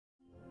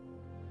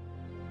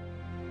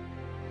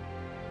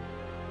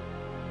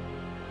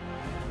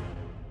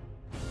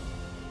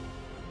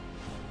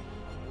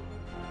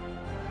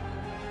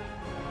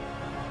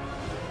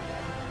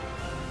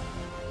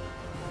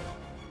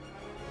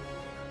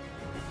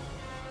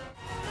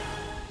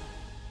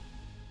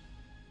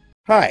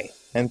Hi,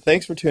 and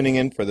thanks for tuning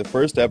in for the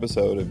first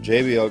episode of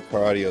JBL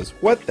Car Audio's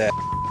What the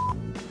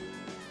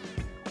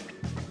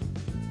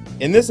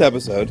In this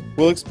episode,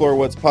 we'll explore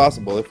what's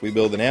possible if we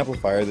build an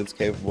amplifier that's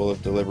capable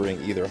of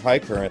delivering either high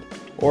current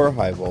or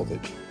high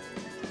voltage.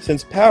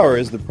 Since power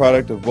is the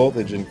product of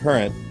voltage and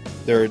current,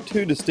 there are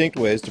two distinct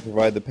ways to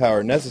provide the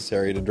power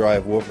necessary to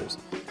drive woofers.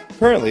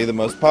 Currently, the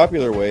most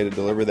popular way to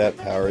deliver that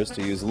power is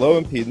to use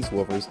low impedance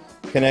woofers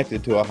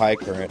connected to a high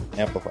current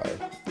amplifier.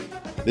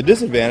 The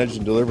disadvantage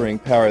in delivering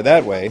power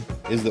that way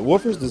is that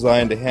woofers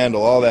designed to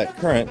handle all that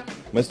current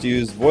must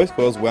use voice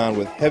coils wound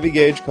with heavy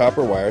gauge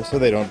copper wire so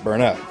they don't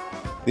burn up.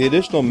 The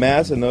additional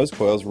mass in those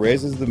coils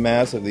raises the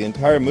mass of the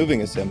entire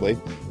moving assembly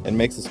and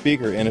makes the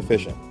speaker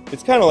inefficient.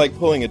 It's kind of like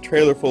pulling a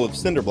trailer full of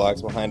cinder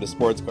blocks behind a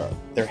sports car.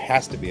 There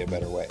has to be a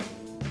better way.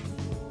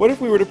 What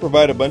if we were to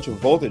provide a bunch of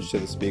voltage to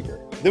the speaker?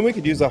 Then we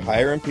could use a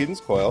higher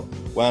impedance coil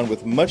wound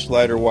with much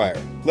lighter wire.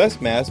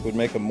 Less mass would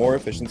make a more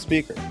efficient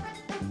speaker.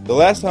 The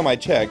last time I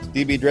checked,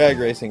 DB Drag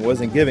Racing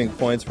wasn't giving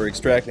points for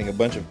extracting a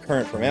bunch of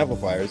current from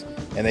amplifiers,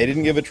 and they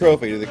didn't give a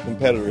trophy to the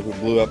competitor who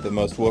blew up the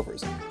most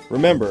woofers.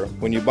 Remember,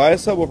 when you buy a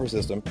subwoofer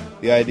system,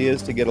 the idea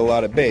is to get a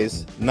lot of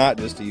bass, not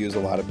just to use a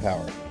lot of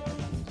power.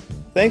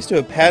 Thanks to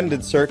a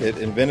patented circuit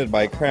invented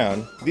by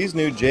Crown, these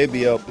new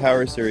JBL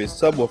Power Series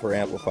subwoofer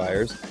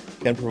amplifiers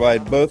can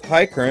provide both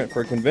high current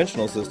for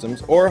conventional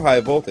systems or high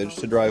voltage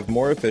to drive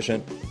more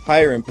efficient,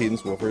 higher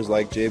impedance woofers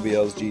like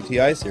JBL's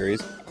GTI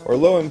series or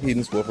low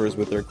impedance woofers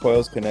with their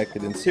coils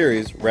connected in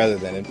series rather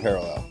than in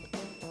parallel.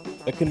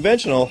 A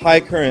conventional high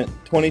current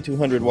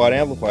 2200 watt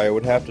amplifier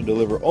would have to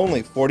deliver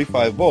only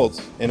 45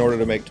 volts in order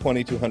to make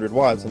 2200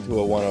 watts into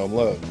a 1 ohm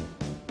load.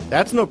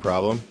 That's no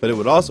problem, but it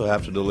would also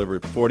have to deliver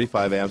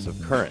 45 amps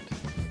of current.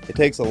 It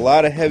takes a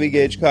lot of heavy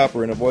gauge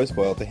copper in a voice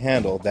coil to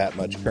handle that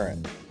much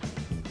current.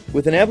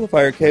 With an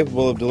amplifier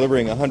capable of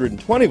delivering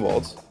 120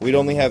 volts, we'd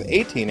only have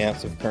 18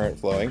 amps of current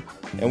flowing,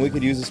 and we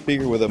could use a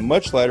speaker with a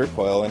much lighter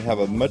coil and have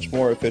a much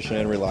more efficient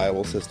and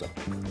reliable system.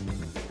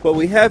 What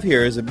we have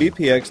here is a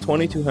BPX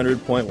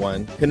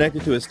 2200.1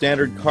 connected to a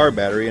standard car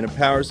battery and a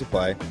power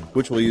supply,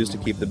 which we'll use to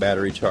keep the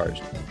battery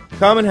charged.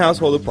 Common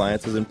household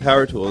appliances and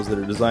power tools that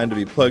are designed to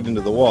be plugged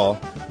into the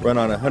wall run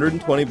on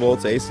 120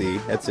 volts AC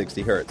at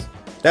 60 Hz.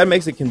 That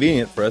makes it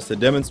convenient for us to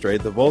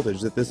demonstrate the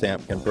voltage that this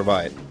amp can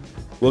provide.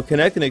 We'll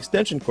connect an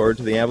extension cord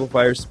to the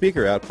amplifier's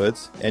speaker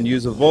outputs and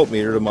use a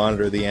voltmeter to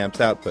monitor the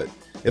amp's output.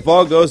 If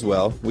all goes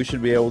well, we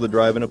should be able to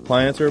drive an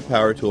appliance or a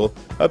power tool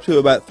up to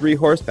about 3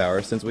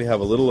 horsepower since we have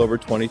a little over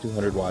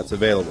 2200 watts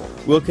available.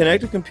 We'll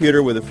connect a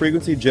computer with a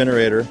frequency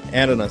generator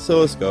and an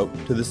oscilloscope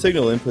to the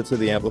signal inputs of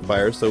the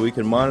amplifier so we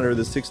can monitor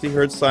the 60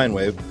 Hz sine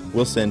wave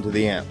we'll send to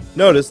the amp.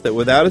 Notice that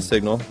without a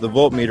signal, the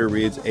voltmeter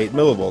reads 8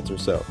 millivolts or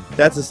so.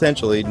 That's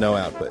essentially no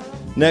output.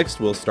 Next,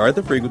 we'll start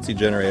the frequency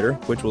generator,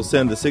 which will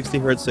send the 60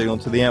 Hz signal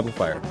to the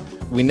amplifier.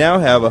 We now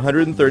have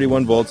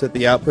 131 volts at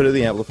the output of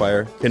the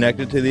amplifier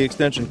connected to the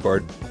extension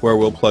cord where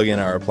we'll plug in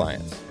our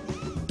appliance.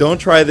 Don't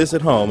try this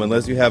at home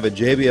unless you have a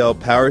JBL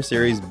Power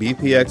Series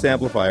BPX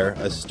amplifier,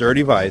 a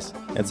sturdy vise,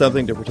 and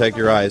something to protect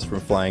your eyes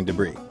from flying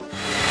debris.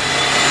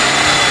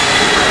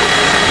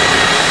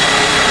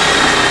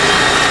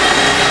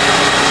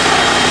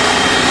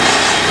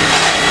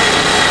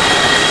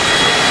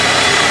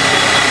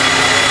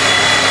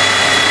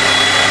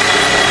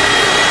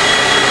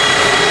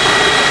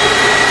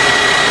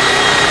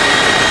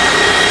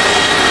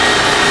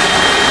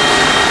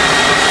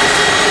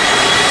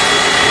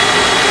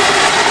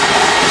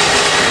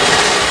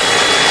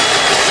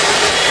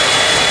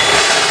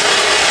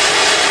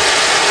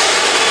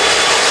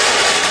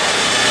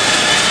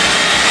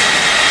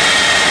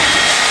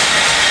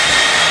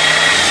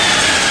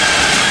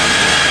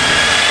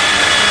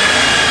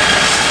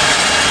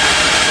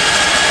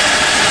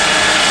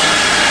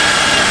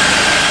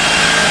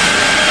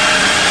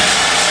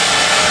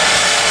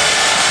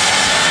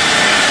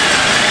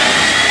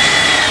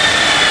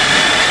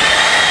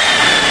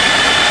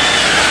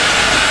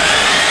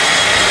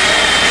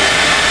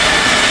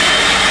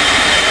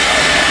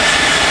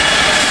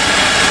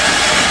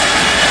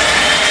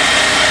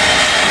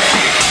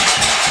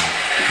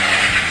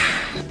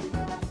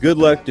 Good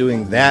luck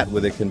doing that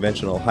with a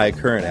conventional high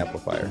current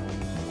amplifier.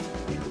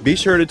 Be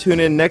sure to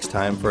tune in next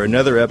time for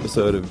another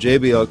episode of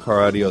JBL Car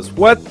Audio's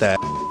What the